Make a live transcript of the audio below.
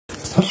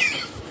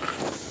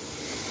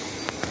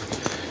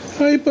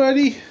Hi,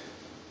 buddy.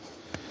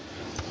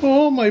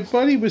 Oh, my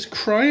buddy was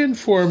crying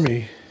for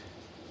me.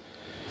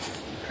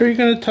 Are you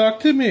going to talk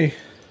to me?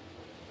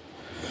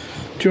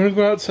 Do you want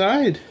to go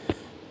outside?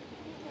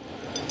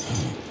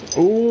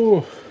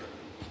 Oh.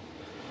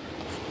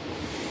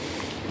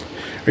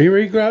 Are you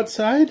ready to go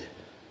outside?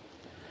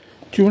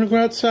 Do you want to go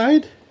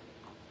outside?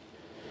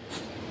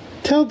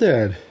 Tell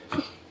Dad.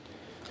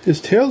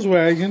 His tail's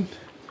wagging.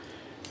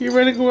 You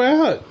ready to go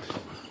out?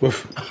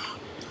 Woof.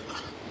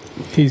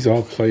 He's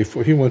all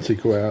playful. He wants to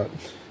go out.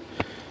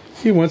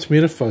 He wants me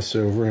to fuss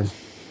over him.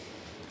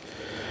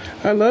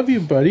 I love you,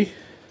 buddy.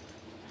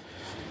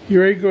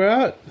 You ready to go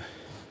out?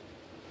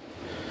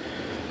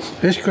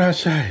 Let's go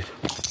outside.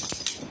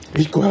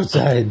 Let's go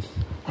outside.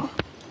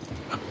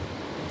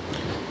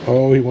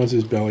 Oh, he wants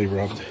his belly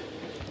rubbed.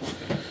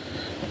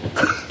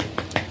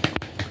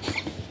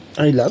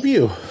 I love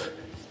you.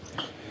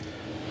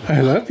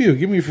 I love you.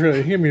 Give me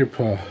your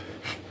paw.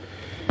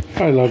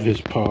 I love his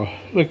paw.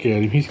 Look at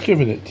him. He's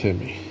giving it to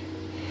me.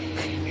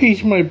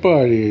 He's my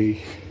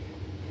buddy.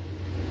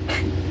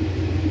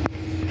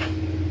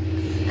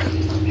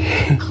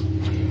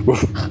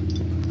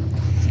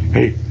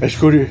 Hey, let's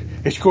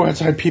go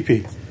outside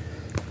pee-pee.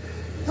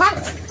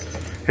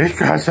 Let's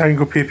go outside and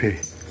go pee-pee.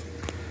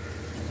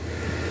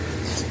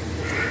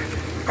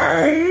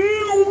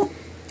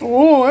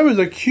 Oh, that was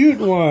a cute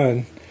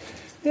one.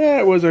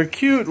 That was a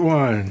cute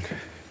one.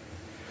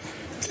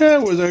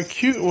 That was a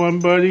cute one,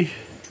 buddy.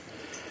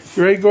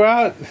 You ready to go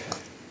out?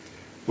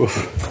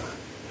 Woof.